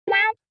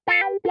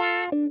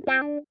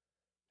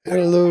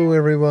Hello,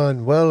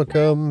 everyone.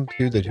 Welcome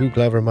to the Too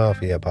Clever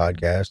Mafia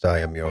podcast. I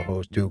am your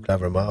host, Too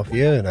Clever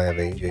Mafia, and I have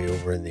AJ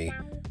over in the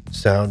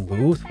sound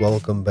booth.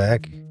 Welcome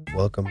back.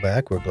 Welcome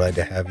back. We're glad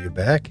to have you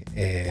back.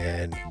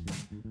 And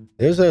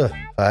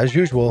as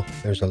usual,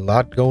 there's a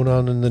lot going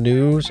on in the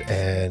news,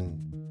 and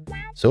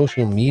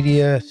social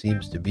media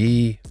seems to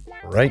be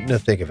right in the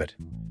thick of it.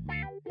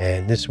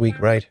 And this week,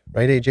 right,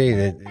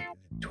 AJ,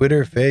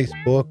 Twitter,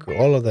 Facebook,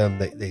 all of them,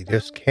 they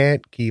just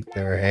can't keep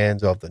their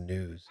hands off the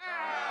news.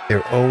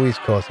 They're always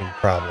causing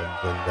problems.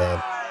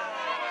 And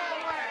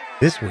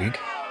this week,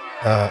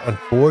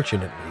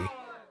 unfortunately,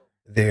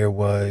 there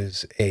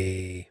was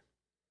these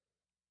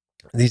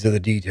are the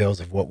details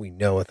of what we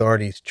know.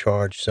 Authorities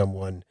charged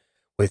someone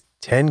with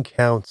 10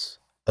 counts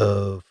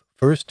of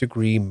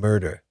first-degree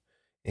murder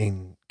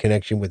in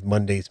connection with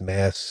Monday's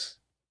mass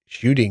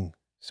shooting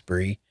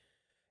spree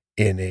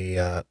in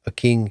a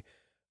King,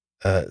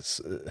 a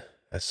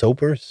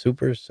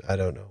Supers, I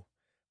don't know,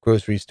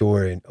 grocery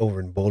store over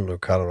in Boulder,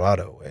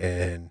 Colorado.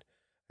 And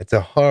it's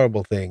a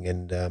horrible thing.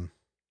 And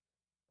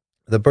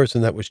the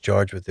person that was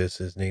charged with this,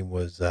 his name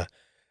was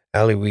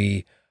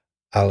Aliwi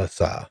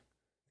Alassa.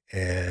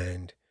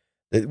 And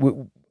it-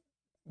 w-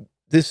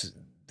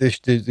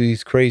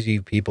 these crazy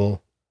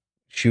people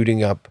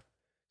shooting up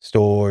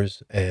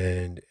stores,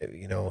 and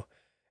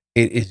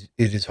it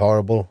is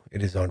horrible.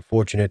 It is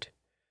unfortunate.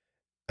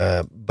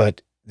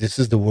 But this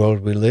is the world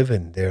we live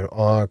in. There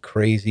are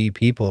crazy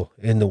people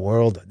in the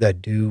world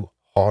that do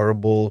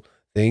horrible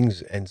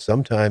things, and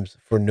sometimes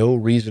for no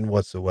reason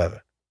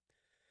whatsoever.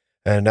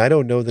 And I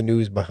don't know the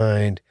news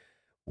behind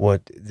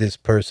what this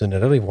person, I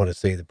don't even want to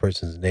say the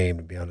person's name,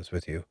 to be honest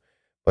with you,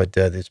 but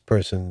this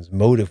person's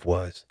motive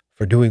was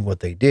for doing what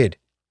they did.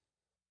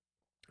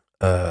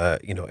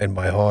 And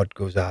my heart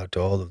goes out to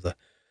all of the,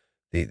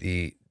 the,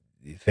 the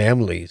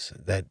families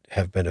that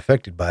have been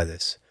affected by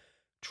this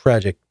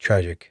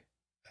tragic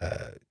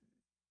uh,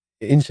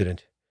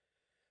 incident.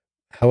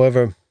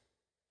 However,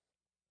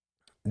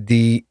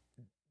 the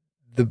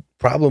the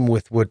problem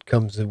with what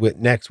comes with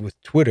next with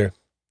Twitter,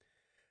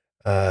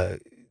 uh,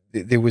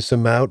 there was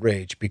some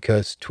outrage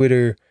because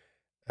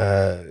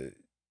uh,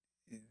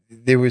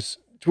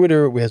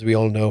 Twitter, as we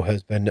all know,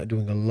 has been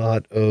doing a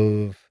lot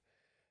of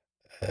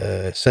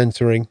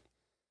censoring,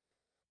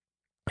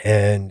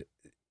 and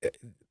uh,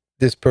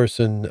 this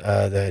person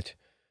that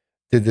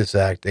did this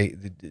act,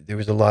 there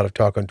was a lot of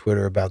talk on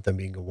Twitter about them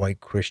being a white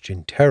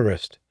Christian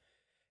terrorist,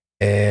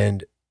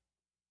 and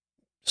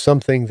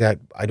something that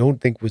I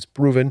don't think was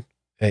proven.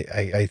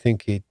 I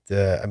think it.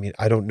 I mean,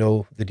 I don't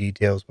know the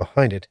details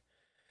behind it,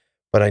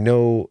 but I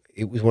know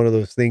it was one of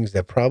those things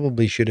that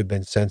probably should have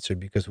been censored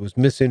because it was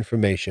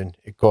misinformation.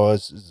 It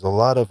causes a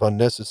lot of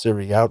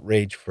unnecessary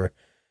outrage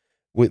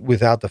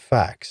without the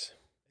facts,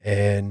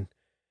 and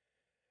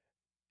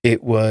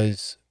it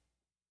was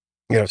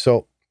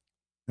so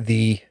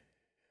the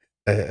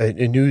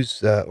a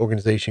news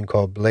organization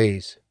called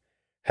Blaze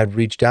had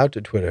reached out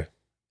to Twitter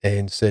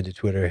and said to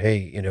Twitter,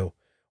 "Hey,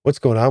 what's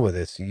going on with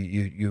this?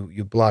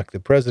 You block the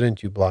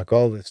president, you block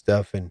all this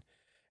stuff."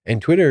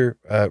 And Twitter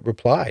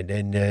replied,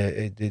 and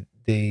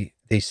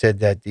they said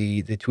that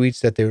the tweets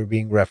that they were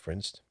being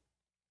referenced,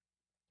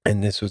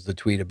 and this was the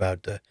tweet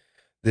about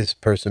this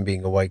person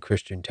being a white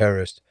Christian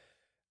terrorist.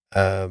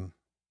 Um,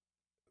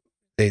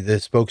 the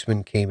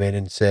spokesman came in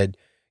and said,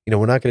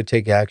 we're not going to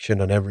take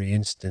action on every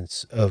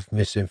instance of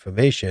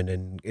misinformation,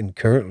 and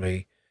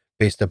currently,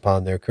 based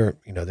upon their current,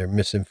 their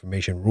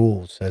misinformation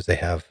rules as they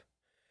have,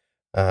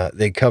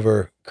 they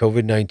cover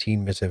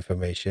COVID-19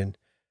 misinformation,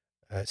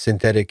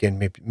 synthetic and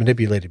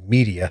manipulated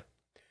media,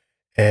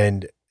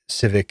 and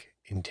civic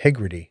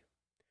integrity.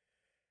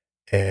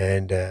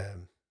 And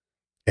the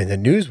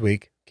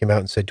Newsweek came out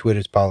and said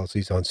Twitter's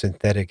policies on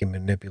synthetic and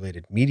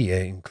manipulated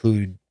media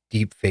include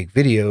deep fake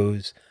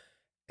videos,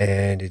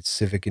 and its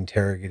civic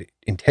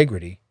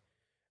integrity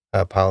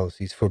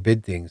policies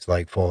forbid things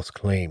like false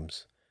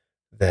claims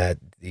that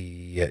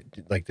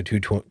like the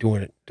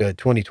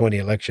 2020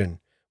 election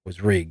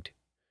was rigged.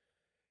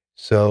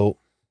 So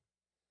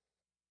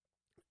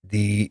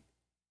the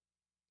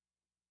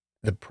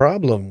the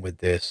problem with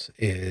this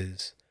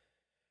is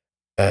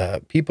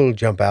people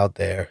jump out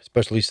there,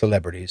 especially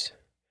celebrities.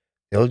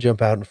 They'll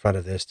jump out in front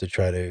of this to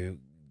try to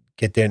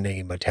get their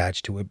name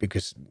attached to it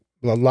because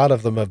a lot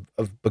of them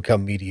have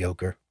become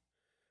mediocre.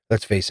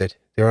 Let's face it,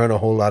 there aren't a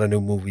whole lot of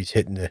new movies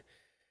hitting the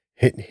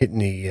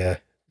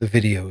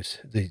videos,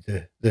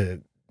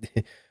 the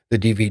the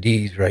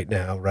DVDs right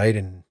now, right?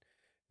 And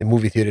the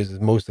movie theaters,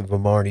 most of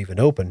them aren't even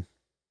open.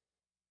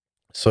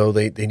 So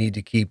they need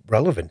to keep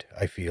relevant,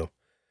 I feel.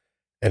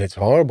 And it's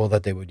horrible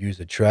that they would use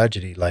a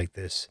tragedy like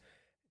this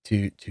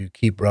to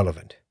keep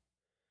relevant.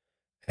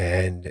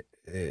 And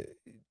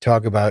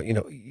talk about,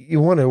 you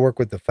want to work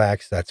with the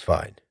facts, that's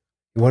fine.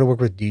 You want to work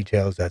with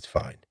details, that's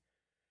fine.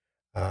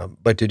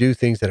 But to do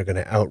things that are going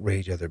to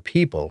outrage other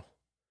people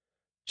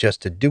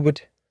just to do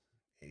it,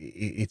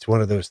 it's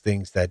one of those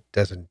things that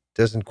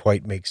doesn't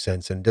quite make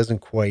sense and doesn't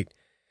quite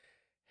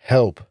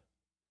help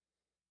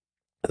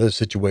the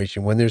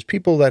situation when there's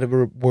people that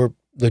were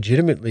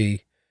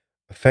legitimately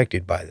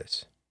affected by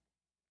this,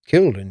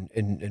 killed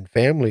in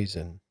families,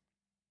 and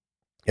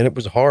it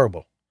was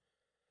horrible.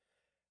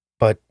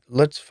 But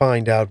let's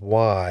find out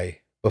why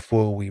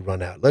before we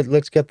run out.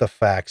 Let's get the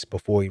facts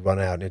before we run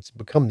out. It's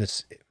become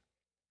this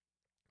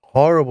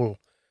horrible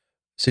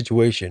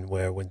situation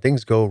where when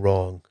things go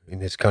wrong in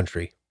this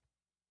country,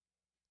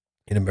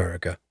 in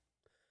America,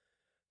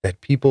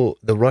 that people,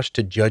 the rush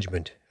to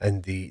judgment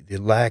and the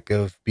lack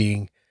of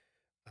being,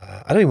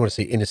 I don't even want to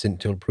say innocent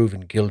until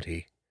proven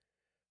guilty,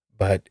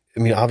 but I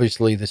mean,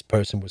 obviously, this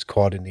person was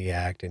caught in the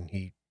act and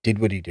he did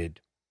what he did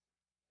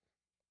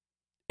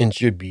and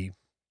should be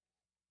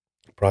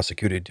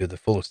prosecuted to the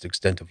fullest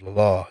extent of the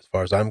law, as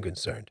far as I'm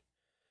concerned.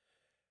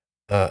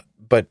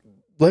 But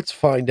let's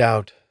find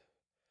out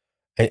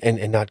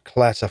and not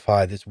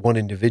classify this one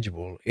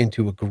individual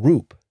into a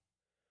group.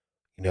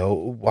 You know,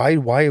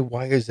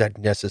 why is that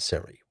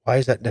necessary? Why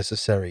is that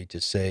necessary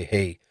to say,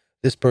 hey,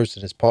 this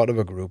person is part of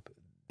a group,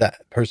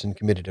 that person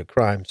committed a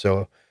crime,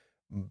 so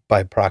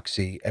by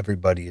proxy,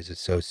 everybody is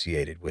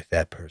associated with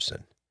that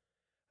person.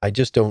 I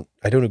don't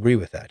agree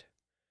with that,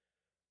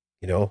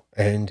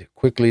 and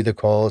quickly the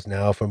calls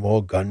now for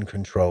more gun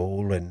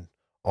control and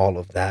all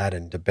of that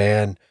and to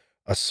ban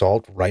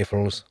assault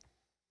rifles.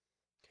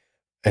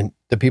 And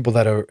the people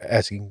that are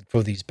asking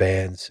for these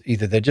bans,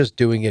 either they're just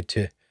doing it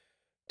to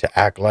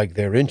act like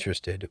they're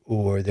interested,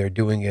 or they're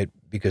doing it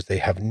because they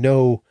have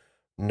no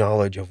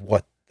knowledge of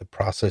what the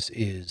process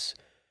is.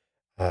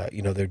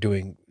 They're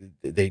doing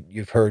they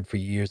you've heard for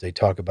years they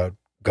talk about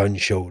gun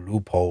show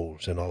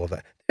loopholes and all of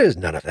that. There's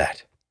none of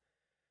that.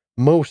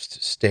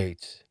 Most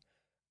states,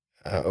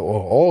 or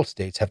all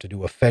states, have to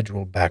do a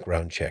federal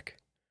background check,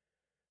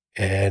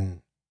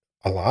 and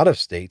a lot of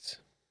states,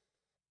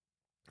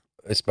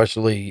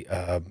 especially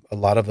a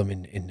lot of them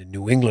in the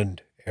New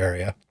England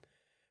area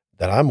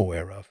that I'm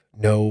aware of,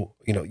 no,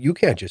 you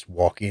can't just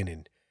walk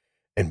in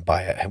and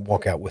buy it and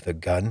walk out with a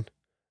gun.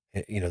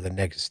 The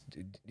next,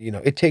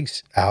 it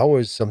takes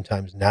hours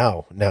sometimes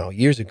now. Now,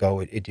 years ago,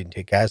 it didn't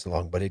take as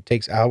long, but it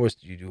takes hours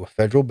to do a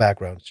federal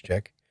background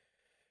check.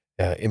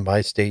 In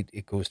my state,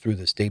 it goes through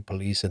the state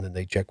police and then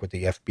they check with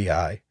the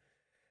FBI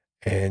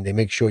and they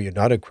make sure you're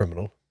not a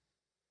criminal.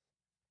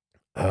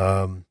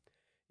 Um,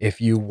 if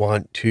you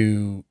want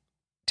to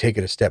take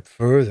it a step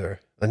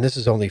further, and this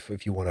is only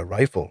if you want a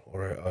rifle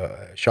or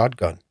a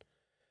shotgun,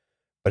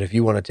 but if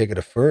you want to take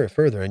it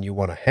further and you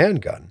want a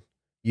handgun,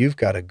 you've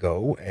got to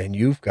go and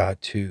you've got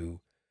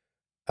to,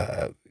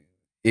 uh,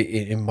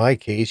 in my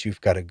case, you've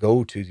got to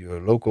go to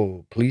your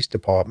local police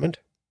department,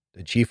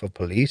 the chief of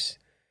police,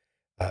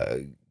 uh,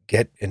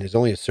 and there's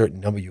only a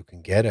certain number you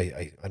can get.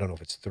 I don't know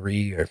if it's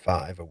three or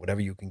five or whatever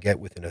you can get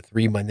within a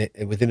 3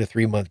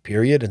 month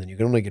period, and then you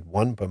can only get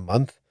one per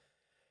month.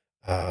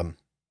 Um,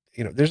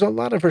 there's a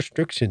lot of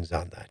restrictions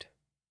on that,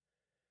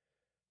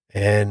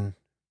 and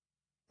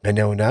I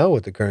know now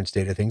with the current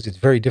state of things, it's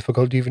very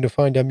difficult even to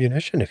find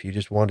ammunition if you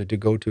just wanted to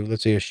go to,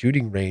 let's say, a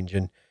shooting range.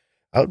 And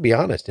I'll be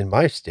honest, in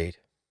my state,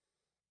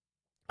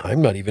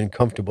 I'm not even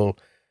comfortable.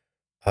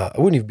 I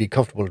wouldn't even be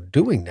comfortable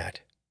doing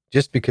that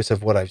just because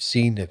of what I've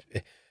seen.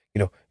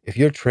 If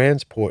you're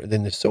transport,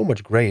 then there's so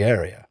much gray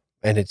area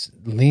and it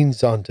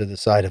leans onto the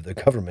side of the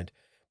government.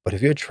 But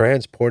if you're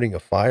transporting a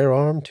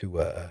firearm to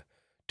a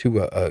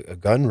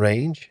gun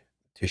range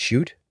to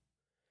shoot,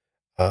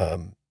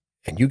 um,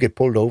 and you get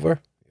pulled over,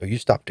 or you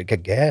stop to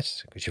get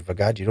gas because you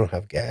forgot you don't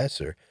have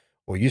gas, or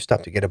you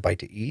stop to get a bite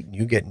to eat and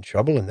you get in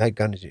trouble, and that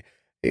gun is,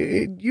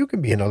 you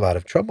can be in a lot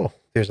of trouble.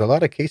 There's a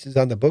lot of cases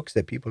on the books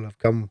that people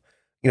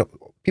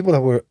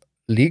that were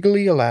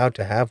legally allowed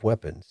to have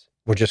weapons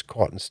were just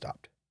caught and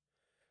stopped.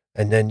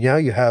 And then now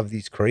you have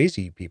these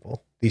crazy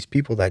people, these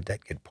people that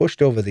get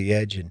pushed over the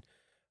edge. And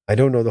I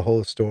don't know the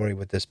whole story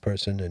with this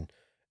person and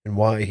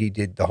why he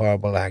did the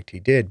horrible act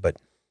he did, but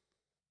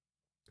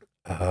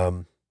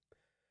um,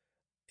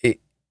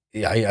 It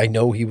yeah, I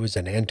know he was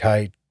an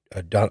anti,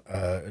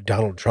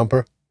 Donald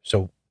Trumper,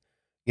 so,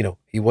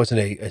 he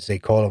wasn't as they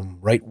call him,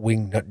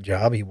 right-wing nut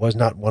job. He was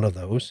not one of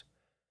those.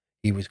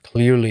 He was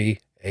clearly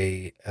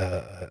a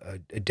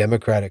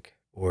Democratic,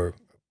 or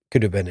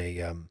could have been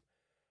a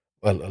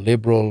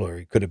liberal, or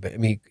he could have been, I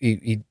mean,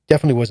 he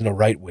definitely wasn't a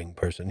right-wing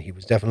person. He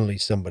was definitely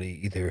somebody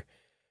either,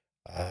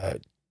 uh,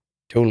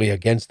 totally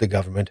against the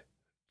government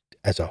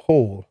as a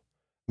whole,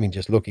 I mean,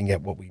 just looking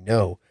at what we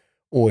know,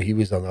 or he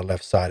was on the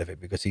left side of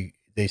it because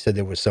they said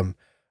there was some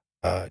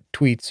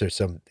tweets or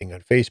something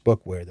on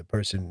Facebook where the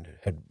person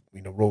had,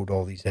 wrote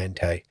all these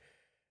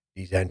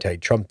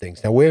anti-Trump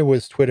things. Now, where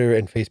was Twitter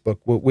and Facebook?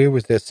 Where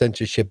was their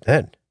censorship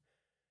then?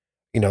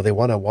 They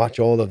want to watch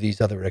all of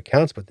these other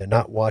accounts, but they're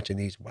not watching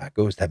these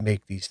wackos that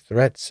make these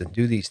threats and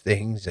do these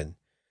things. And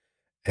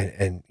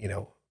I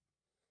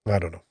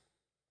don't know.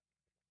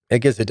 I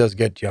guess it does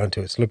get you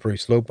onto a slippery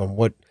slope on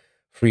what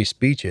free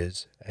speech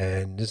is.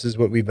 And this is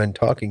what we've been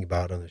talking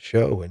about on the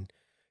show. And,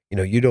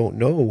 you don't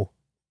know,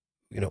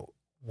 you know,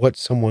 what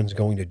someone's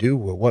going to do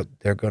or what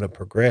they're going to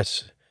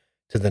progress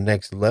to the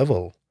next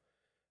level,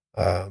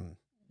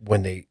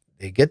 when they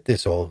get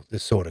this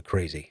sort of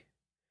crazy.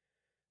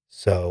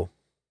 So,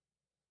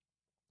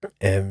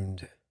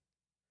 and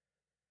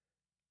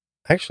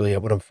Actually,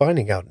 what I'm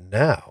finding out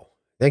now,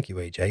 thank you,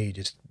 AJ. You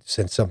just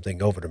sent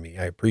something over to me.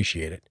 I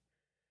appreciate it.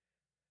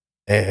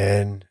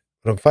 And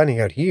what I'm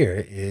finding out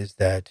here is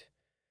that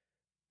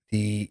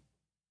the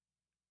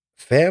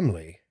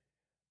family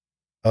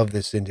of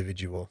this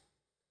individual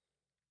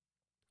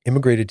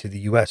immigrated to the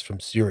U.S. from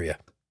Syria,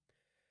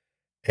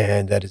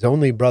 and that his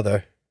only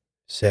brother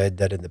said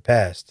that in the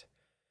past,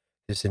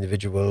 this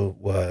individual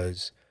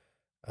was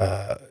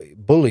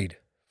bullied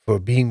for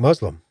being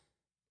Muslim.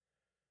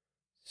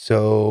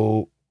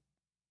 So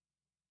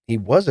he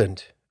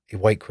wasn't a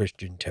white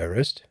Christian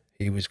terrorist.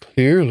 He was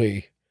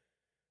clearly,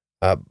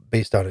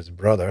 based on his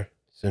brother's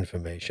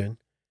information,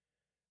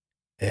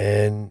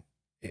 and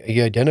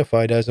he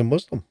identified as a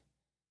Muslim.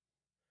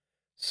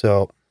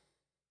 So,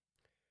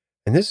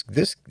 and this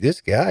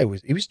guy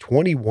was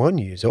 21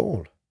 years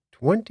old.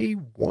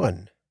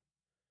 21,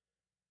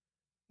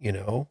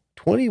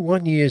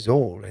 21 years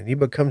old, and he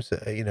becomes,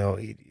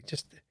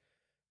 just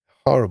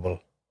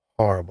horrible,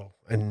 horrible.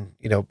 And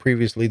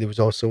previously there was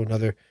also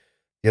the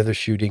other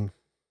shooting,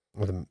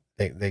 or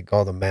they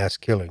call them mass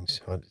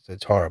killings.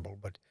 It's horrible,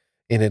 but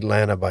in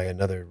Atlanta by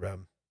another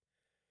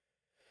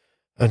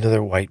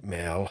white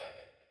male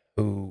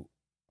who,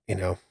 you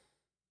know,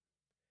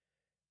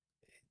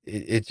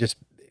 it just,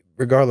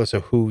 regardless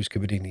of who's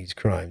committing these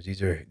crimes,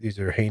 these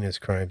are heinous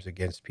crimes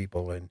against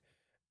people, and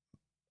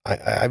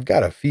I've got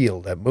to feel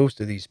that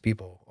most of these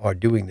people are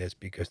doing this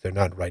because they're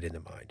not right in the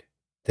mind.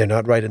 They're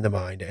not right in the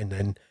mind, and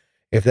then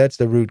if that's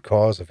the root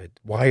cause of it,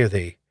 why are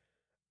they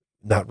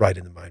not right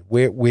in the mind?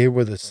 Where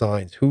were the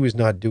signs? Who is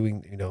not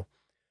doing?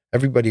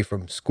 Everybody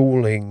from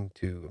schooling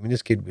to, I mean,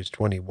 this kid was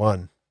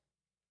 21.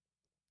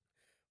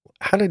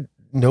 How did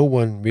no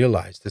one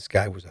realize this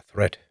guy was a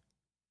threat?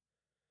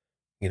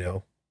 You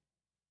know,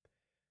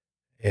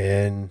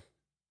 and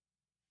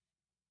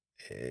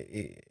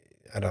eh,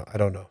 I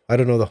don't know. I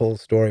don't know the whole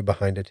story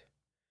behind it.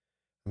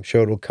 I'm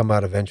sure it'll come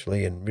out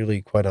eventually, and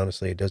really, quite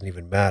honestly, it doesn't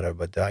even matter.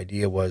 But the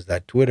idea was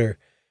that Twitter,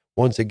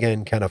 once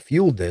again, kind of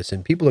fueled this,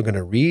 and people are going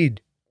to read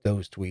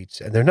those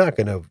tweets, and they're not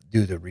going to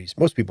do the research.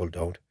 Most people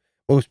don't.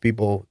 Most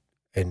people,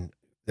 and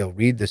they'll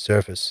read the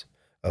surface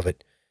of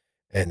it,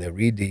 and they'll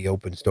read the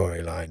open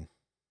storyline,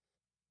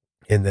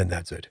 and then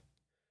that's it.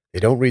 They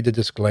don't read the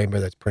disclaimer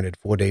that's printed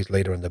 4 days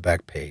later on the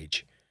back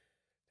page.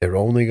 They're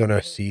only going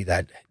to see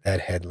that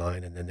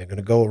headline, and then they're going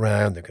to go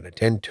around. They're going to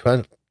attend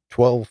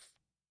 12,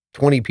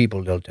 20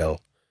 people they'll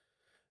tell,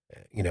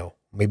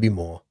 maybe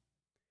more.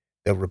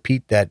 They'll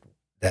repeat that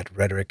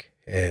rhetoric,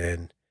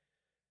 and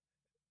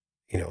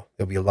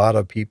there'll be a lot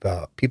of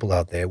people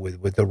out there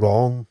with the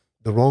wrong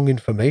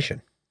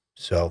information.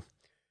 So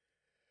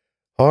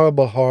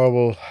horrible,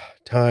 horrible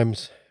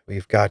times.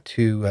 We've got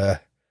to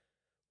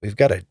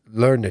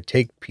learn to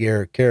take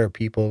care of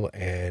people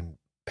and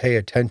pay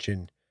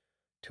attention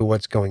to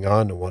what's going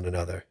on to one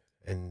another.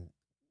 And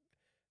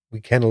we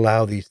can't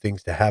allow these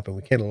things to happen.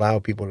 We can't allow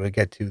people to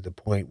get to the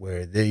point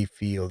where they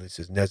feel this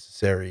is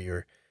necessary,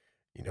 or,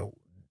 you know,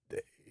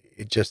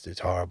 it just is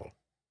horrible.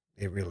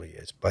 It really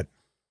is. But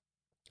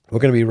we're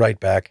going to be right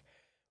back.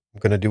 I'm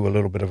going to do a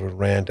little bit of a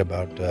rant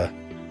about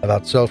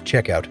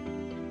self-checkout.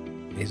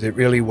 Is it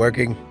really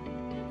working,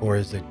 or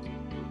is it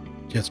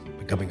just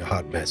becoming a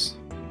hot mess?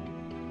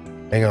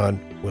 Hang on.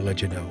 We'll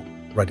let you know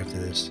right after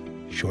this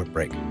short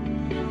break.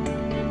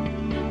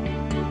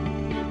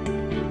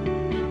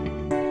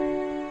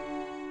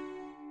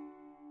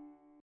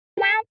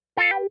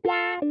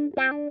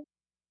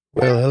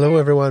 Well, hello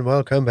everyone.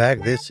 Welcome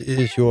back. This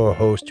is your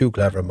host, Too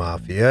Clever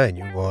Mafia, and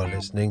you are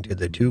listening to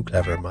the Too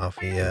Clever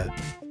Mafia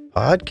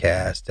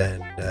podcast.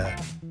 And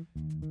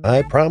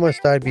I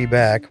promised I'd be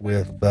back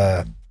with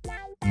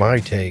my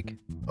take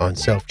on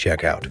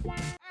self-checkout.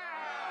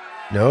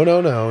 No,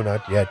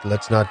 not yet.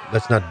 Let's not.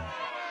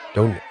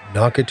 Don't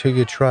knock it till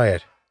you try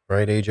it.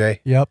 Right,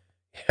 AJ? Yep.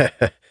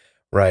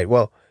 Right.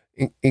 Well,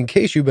 in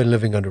case you've been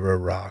living under a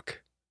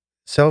rock,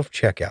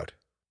 self-checkout,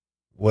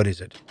 what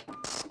is it?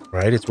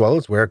 Right? It's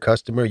where a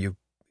customer, you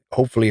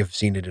hopefully have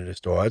seen it in a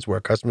store. It's where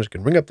customers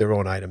can ring up their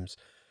own items.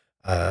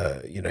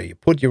 You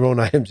put your own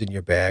items in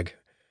your bag.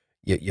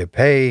 You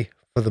pay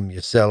for them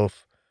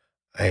yourself,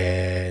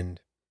 and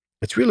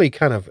it's really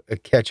kind of a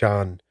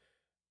catch-on.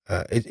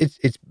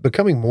 It's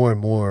becoming more and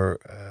more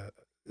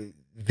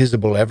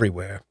visible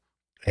everywhere,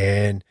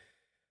 and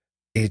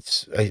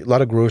it's a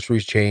lot of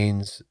grocery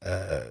chains,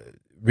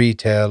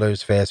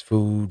 retailers, fast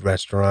food,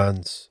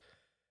 restaurants,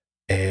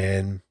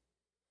 and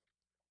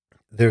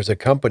there's a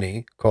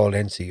company called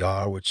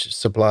NCR which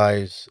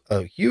supplies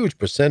a huge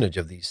percentage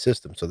of these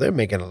systems, so they're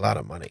making a lot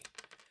of money.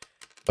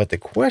 But the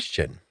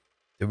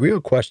real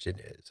question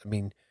is, I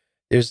mean,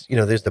 there's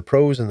the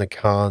pros and the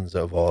cons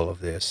of all of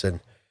this,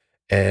 and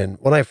I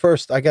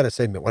got to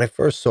say, when I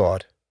first saw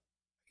it,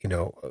 you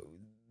know, uh,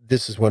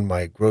 this is when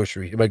my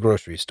grocery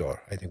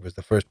store, I think, was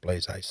the first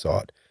place I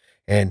saw it,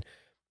 and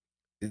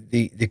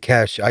the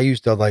cash. I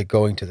used to like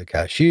going to the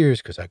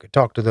cashiers because I could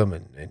talk to them,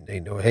 and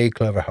they know, hey,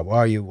 clever, how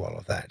are you, all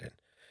of that,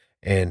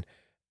 and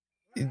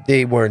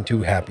they weren't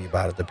too happy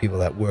about it, the people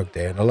that work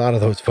there. And a lot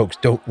of those folks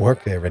don't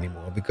work there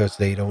anymore because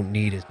they don't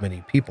need as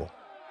many people.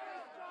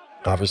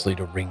 obviously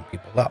to ring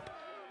people up.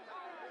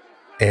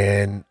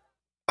 And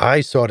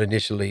I saw it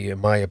initially, in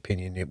my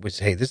opinion, it was,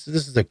 hey, this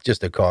is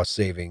just a cost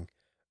saving,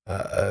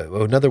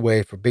 another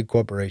way for big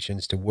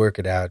corporations to work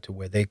it out to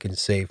where they can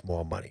save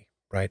more money,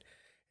 right?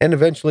 And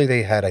eventually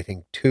they had, I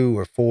think, 2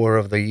 or 4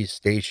 of these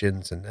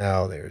stations, and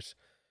now there's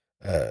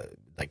uh,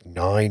 like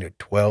 9 or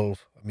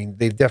 12. I mean,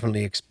 they've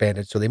definitely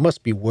expanded, so they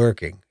must be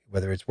working,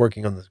 whether it's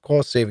working on the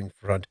cost saving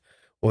front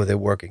or they're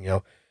working.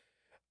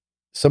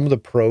 Some of the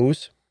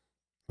pros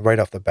right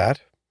off the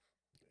bat,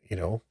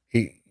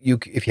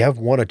 if you have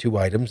 1 or 2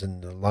 items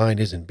and the line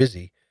isn't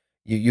busy,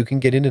 you can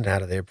get in and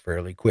out of there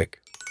fairly quick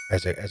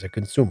as a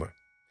consumer.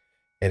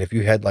 And if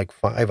you had like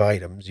 5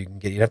 items,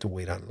 you'd have to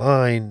wait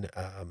online.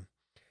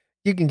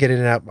 You can get in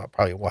and out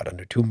probably what,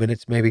 under 2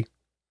 minutes maybe.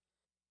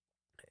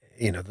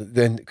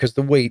 Then because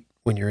the wait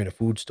when you're in a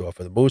food store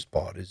for the most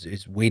part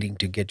is waiting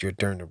to get your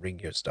turn to ring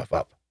your stuff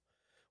up,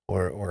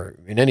 or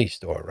in any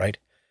store, right?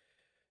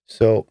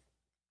 So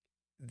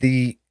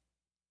the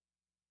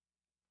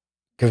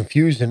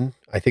confusion,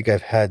 I think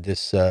I've had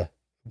this,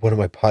 one of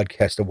my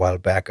podcasts a while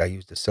back, I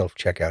used a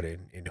self-checkout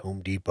in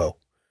Home Depot,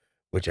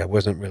 which I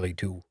wasn't really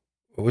too,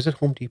 or was it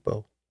Home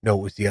Depot? No,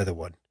 it was the other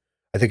one.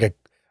 I think I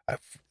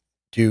f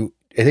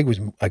I think it was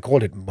I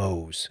called it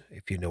Moe's,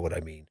 if you know what I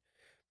mean,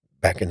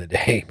 back in the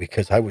day,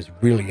 because I was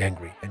really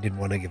angry and didn't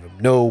wanna give him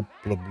no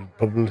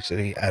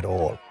publicity at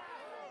all.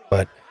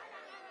 But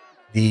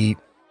the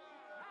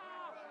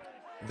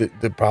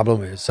the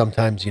problem is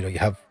sometimes, you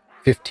have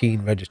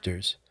 15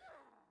 registers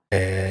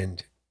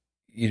and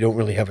you don't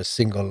really have a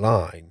single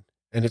line.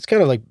 And it's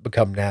kind of like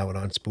become now an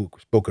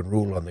unspoken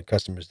rule on the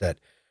customers that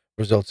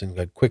results in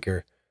like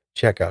quicker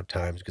checkout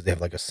times because they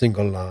have like a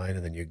single line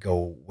and then you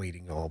go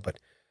waiting all. But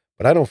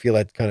I don't feel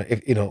that kind of,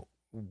 if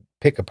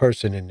pick a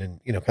person and then,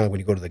 kind of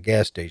when you go to the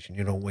gas station,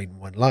 you don't wait in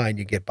one line,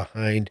 you get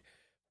behind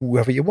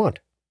whoever you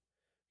want.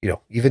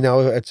 Even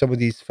now at some of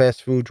these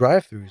fast food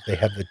drive-throughs, they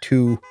have the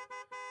two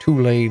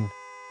lane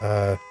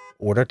uh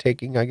order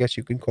taking, I guess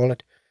you can call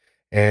it.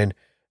 And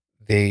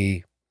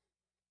they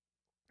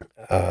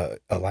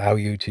allow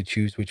you to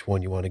choose which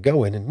one you want to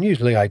go in. And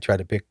usually I try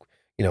to pick,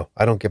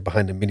 I don't get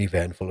behind a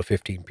minivan full of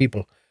 15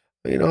 people.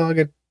 I'll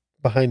get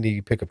behind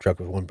the pickup truck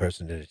with one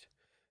person in it.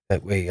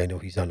 That way I know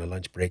he's on a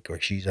lunch break or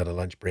she's on a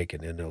lunch break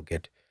and then they'll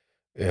get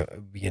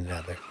be in and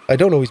out there. I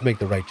don't always make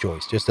the right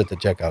choice. Just at the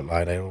checkout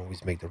line, I don't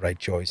always make the right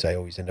choice. I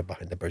always end up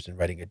behind the person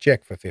writing a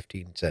check for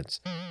 15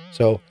 cents.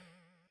 So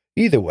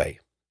either way,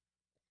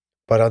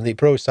 but on the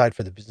pro side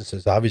for the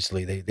businesses,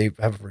 obviously they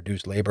have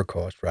reduced labor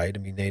costs, right? I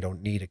mean, they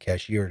don't need a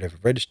cashier at every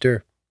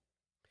register.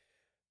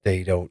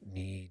 They don't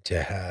need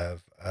to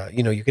have,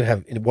 you can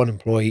have one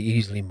employee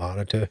easily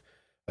monitor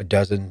a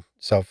dozen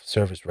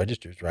self-service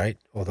registers, right?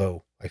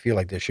 Although I feel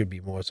like there should be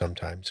more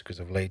sometimes because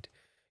of late,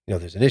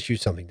 there's an issue,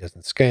 something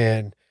doesn't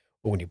scan,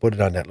 or when you put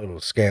it on that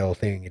little scale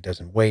thing, it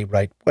doesn't weigh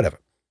right, whatever.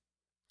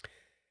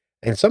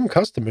 And some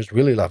customers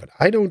really love it.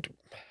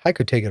 I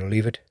could take it or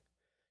leave it,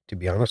 to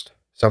be honest.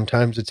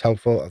 Sometimes it's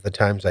helpful. Other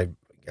times I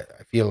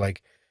feel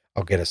like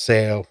I'll get a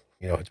sale,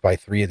 it's buy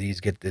 3 of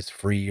these, get this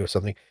free or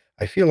something.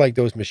 I feel like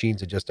those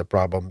machines are just a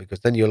problem because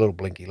then your little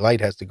blinky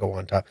light has to go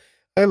on top.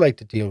 I like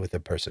to deal with a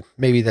person.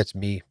 Maybe that's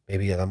me.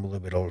 Maybe I'm a little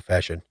bit old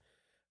fashioned.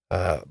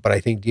 But I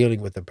think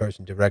dealing with the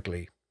person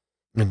directly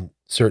in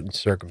certain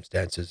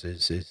circumstances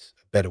is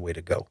a better way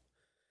to go.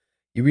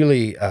 You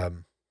really,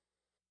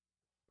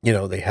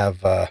 they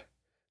have,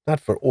 not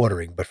for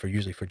ordering, but for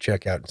usually for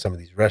checkout in some of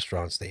these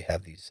restaurants, they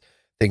have these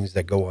things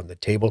that go on the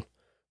table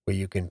where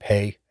you can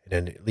pay and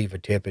then leave a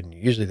tip, and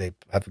usually they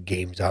have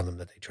games on them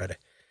that they try to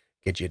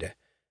get you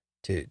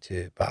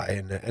to buy,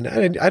 and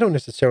I don't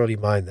necessarily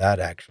mind that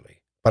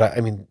actually, but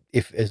I mean,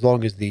 if as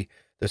long as the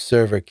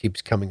server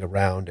keeps coming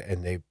around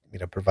and they,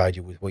 provide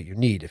you with what you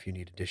need, if you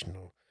need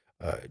additional,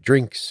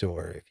 drinks,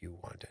 or if you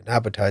want an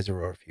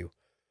appetizer, or if you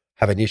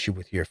have an issue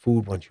with your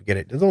food once you get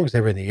it, as long as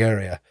they're in the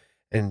area.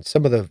 And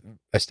some of the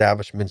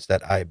establishments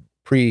that I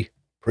pre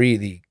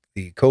the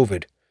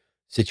COVID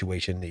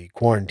situation, the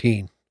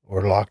quarantine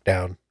or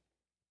lockdown,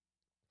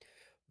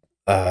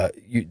 a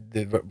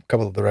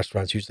couple of the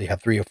restaurants usually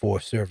have 3 or 4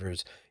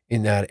 servers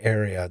in that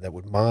area that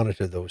would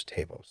monitor those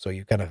tables. So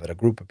you kind of had a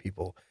group of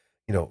people,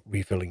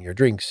 refilling your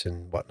drinks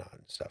and whatnot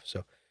and stuff.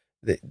 So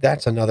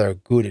that's another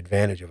good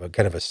advantage of a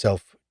kind of a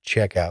self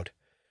checkout.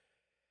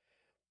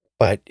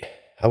 But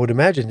I would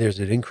imagine there's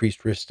an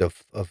increased risk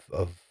of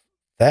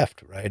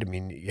theft, right? I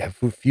mean, you have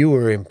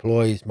fewer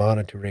employees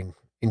monitoring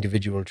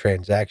individual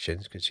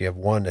transactions because you have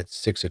one that's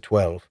 6 or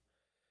 12.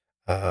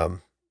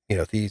 Um,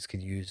 thieves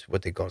can use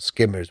what they call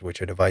skimmers,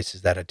 which are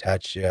devices that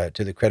attach to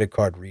the credit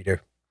card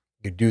reader.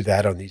 You do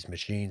that on these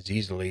machines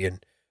easily,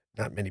 and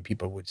not many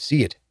people would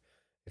see it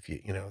if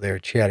they're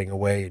chatting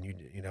away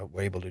and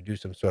were able to do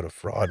some sort of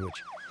fraud, which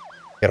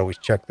you got to always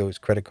check those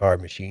credit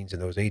card machines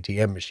and those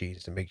ATM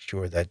machines to make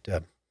sure that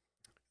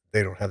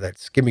they don't have that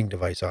skimming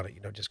device on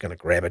it, just gonna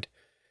grab it,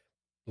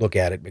 look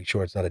at it, make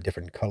sure it's not a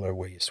different color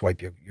where you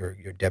swipe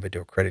your debit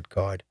or credit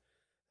card,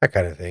 that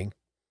kind of thing.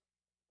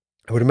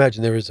 I would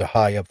imagine there is a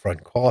high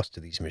upfront cost to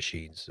these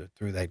machines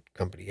through that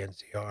company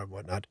NCR and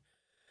whatnot.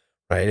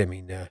 right? I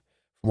mean,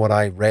 from what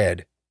I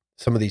read,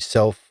 some of these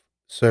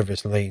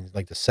self-service lanes,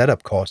 like the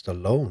setup cost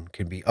alone,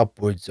 can be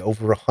upwards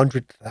over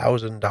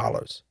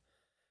 $100,000.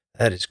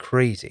 That is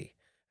crazy,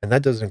 and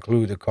that doesn't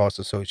include the costs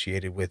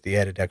associated with the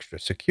added extra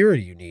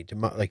security you need to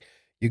like,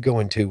 you go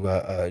into,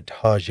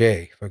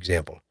 Target, for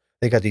example,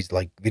 they got these,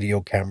 like,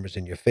 video cameras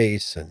in your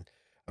face and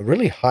a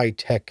really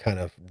high-tech kind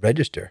of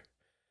register,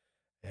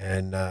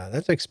 and,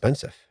 that's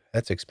expensive.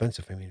 That's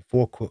expensive. I mean,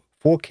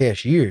 4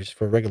 cashiers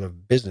for a regular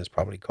business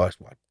probably cost,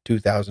 what,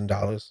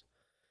 $2,000,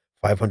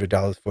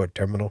 $500 for a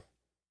terminal,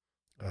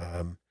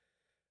 um,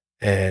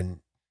 and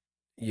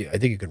I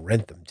think you can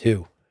rent them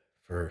too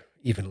for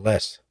even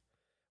less.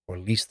 Or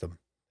lease them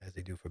as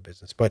they do for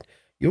business. But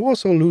you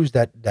also lose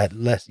that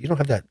less you don't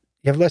have that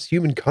you have less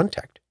human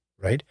contact,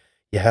 right?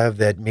 You have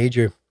that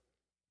major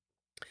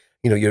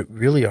you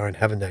really aren't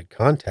having that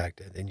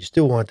contact, and you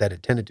still want that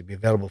attendant to be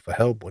available for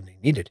help when they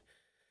need it.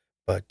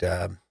 But,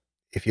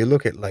 if you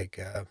look at, like,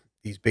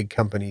 these big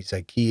companies,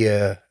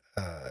 IKEA,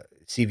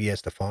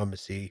 CVS, the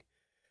pharmacy,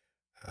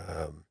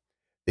 um,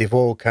 they've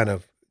all kind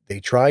of they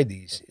tried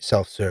these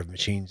self-serve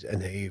machines,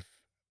 and they've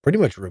pretty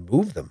much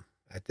removed them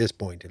at this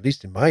point, at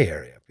least in my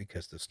area,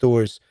 because the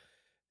stores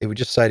they were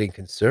just citing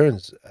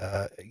concerns,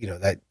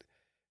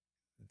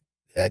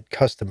 that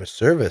customer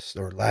service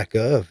or lack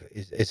of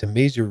is a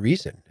major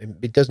reason, and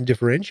it doesn't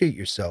differentiate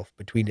yourself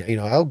between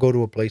I'll go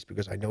to a place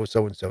because I know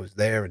so and so is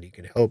there and he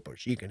can help or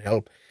she can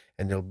help,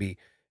 and they'll be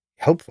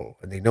helpful,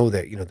 and they know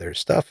that, their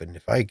stuff, and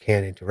if I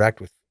can't interact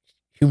with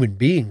human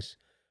beings,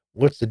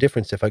 what's the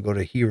difference if I go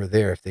to here or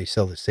there if they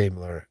sell the same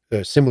or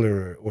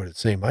similar or the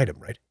same item,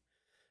 right?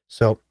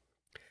 So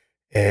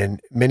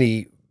and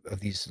many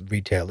of these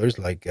retailers,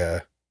 like,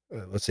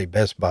 let's say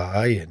Best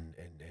Buy and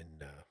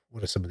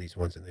what are some of these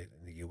ones in the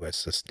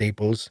US?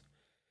 Staples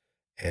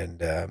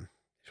and,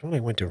 which one I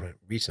went to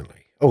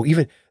recently? Oh,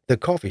 even the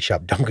coffee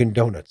shop, Dunkin'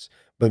 Donuts.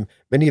 But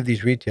many of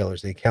these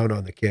retailers, they count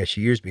on the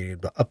cashiers being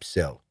able to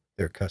upsell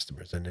their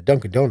customers. And the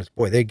Dunkin' Donuts,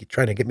 boy,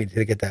 trying to get me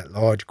to get that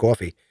large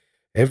coffee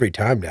every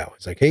time now.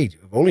 It's like, "Hey,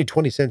 only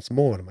 20 cents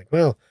more." And I'm like,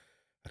 "Well,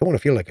 I don't wanna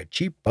feel like a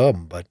cheap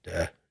bum, but,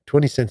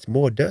 20 cents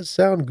more does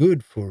sound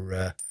good for,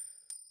 a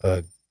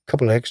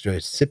couple of extra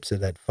sips of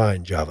that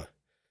fine Java.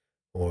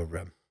 Or,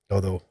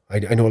 although I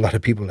know a lot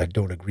of people that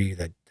don't agree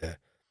that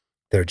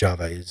their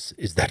Java is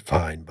that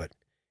fine, but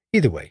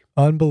either way,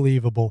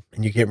 Unbelievable.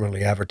 and you can't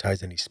really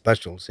advertise any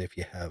specials if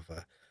you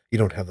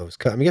don't have those.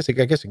 I mean, I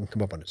guess it can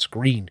come up on a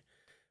screen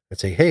and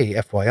say, "Hey,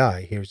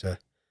 FYI, here's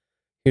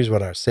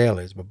what our sale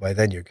is," but by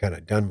then you're kind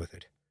of done with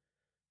it,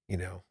 you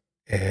know,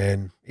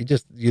 and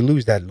you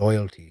lose that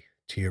loyalty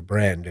to your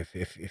brand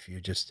if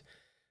you just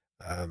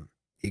Um,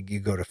 you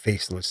go to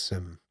faceless,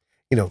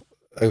 you know,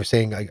 I was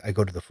saying I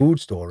go to the food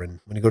store, and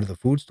when you go to the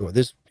food store,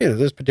 there's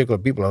particular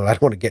people I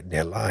don't wanna get in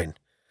their line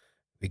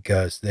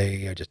because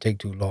they, just take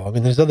too long,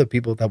 and there's other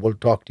people that will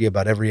talk to you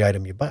about every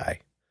item you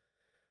buy.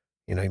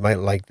 You might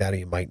like that or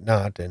you might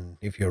not, and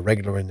if you're a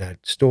regular in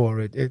that store,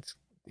 it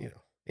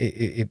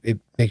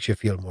makes you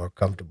feel more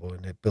comfortable,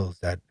 and it builds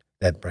that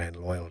brand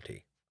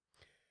loyalty.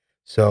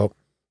 So,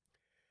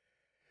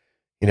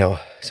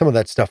 some of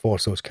that stuff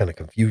also is kinda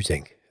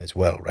confusing as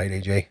well, right,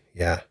 AJ?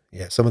 Yeah,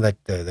 yeah, some of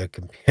that, the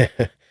com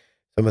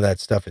some of that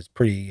stuff is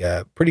pretty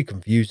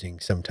confusing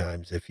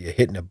sometimes if you're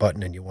hitting a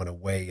button and you wanna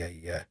weigh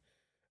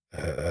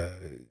uh,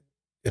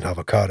 an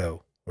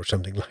avocado or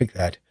something like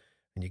that,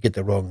 and you get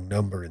the wrong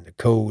number in the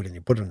code, and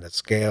you put it on the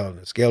scale, and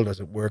the scale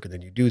doesn't work, and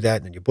then you do that,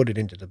 and then you put it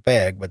into the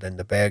bag, but then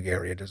the bag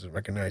area doesn't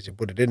recognize you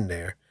put it in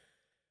there,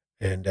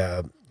 and,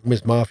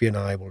 Miss Mafia and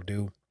I will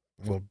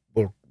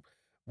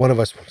one of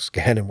us will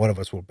scan and one of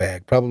us will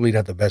bag. Probably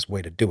not the best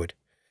way to do it,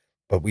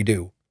 but we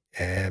do.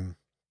 And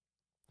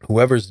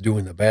whoever's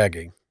doing the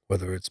bagging,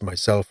 whether it's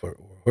myself or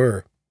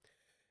her,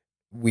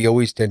 we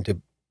always tend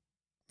to,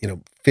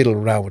 fiddle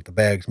around with the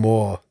bags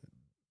uh,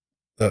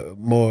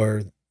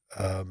 more,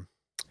 um,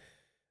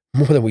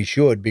 more than we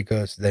should,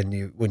 because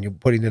then when you're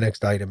putting the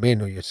next item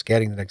in or you're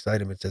scanning the next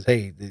item, it says,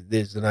 "Hey,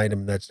 there's an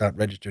item that's not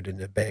registered in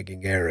the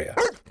bagging area."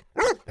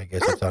 I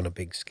guess it's on a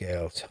big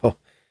scale, so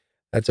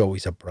that's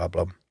always a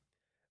problem.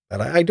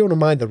 But I don't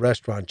mind the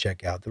restaurant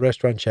checkout. The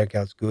restaurant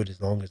checkout's good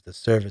as long as the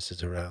service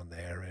is around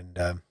there,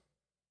 and,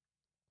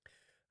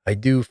 I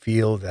do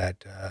feel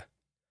that,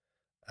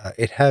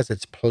 it has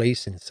its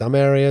place in some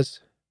areas.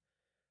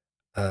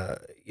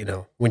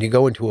 When you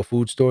go into a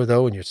food store,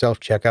 though, and your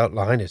self-checkout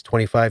line is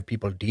 25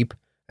 people deep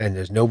and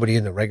there's nobody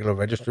in the regular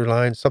register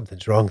line,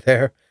 something's wrong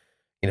there.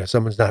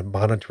 Someone's not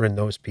monitoring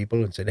those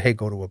people and said, "Hey,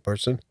 go to a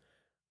person,"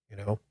 you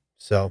know?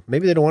 So,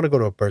 maybe they don't wanna go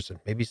to a person.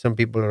 Maybe some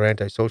people are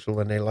antisocial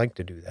and they like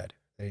to do that.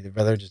 They'd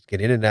rather just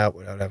get in and out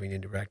without having to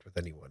interact with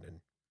anyone,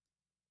 and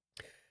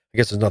I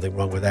guess there's nothing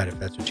wrong with that if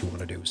that's what you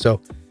wanna do.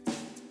 So,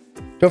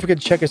 don't forget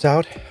to check us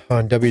out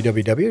on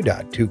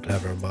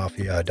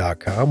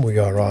www.twoclevermafia.com. We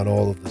are on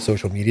all of the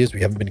social medias. We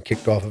haven't been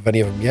kicked off of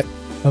any of them yet.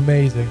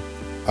 Amazing.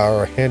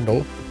 Our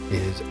handle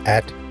is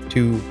at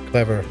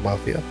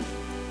 2clevermafia,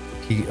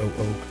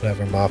 TOO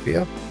Clever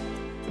Mafia.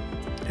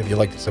 If you'd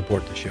like to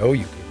support the show,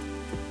 you can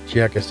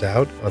check us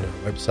out on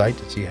our website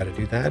to see how to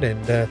do that.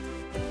 And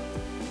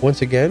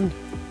Once again,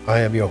 I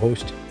am your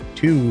host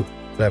to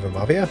Clever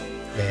Mafia,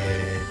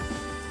 and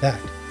that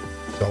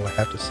is all I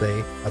have to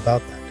say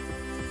about that.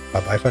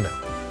 Bye-bye for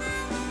now.